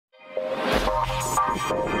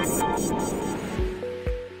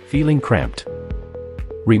Feeling cramped?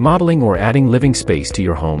 Remodeling or adding living space to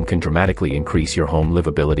your home can dramatically increase your home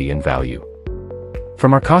livability and value.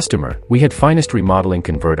 From our customer, we had Finest Remodeling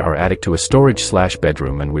convert our attic to a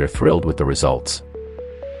storage/bedroom, and we're thrilled with the results.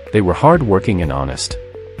 They were hard-working and honest.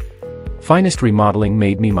 Finest Remodeling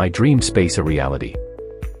made me my dream space a reality.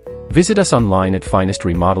 Visit us online at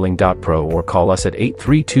finestremodeling.pro or call us at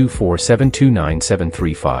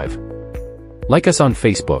 832-4729-735. Like us on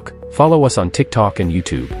Facebook, follow us on TikTok and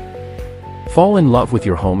YouTube. Fall in love with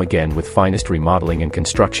your home again with Finest Remodeling and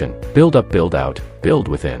Construction. Build up, build out, build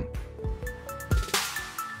within.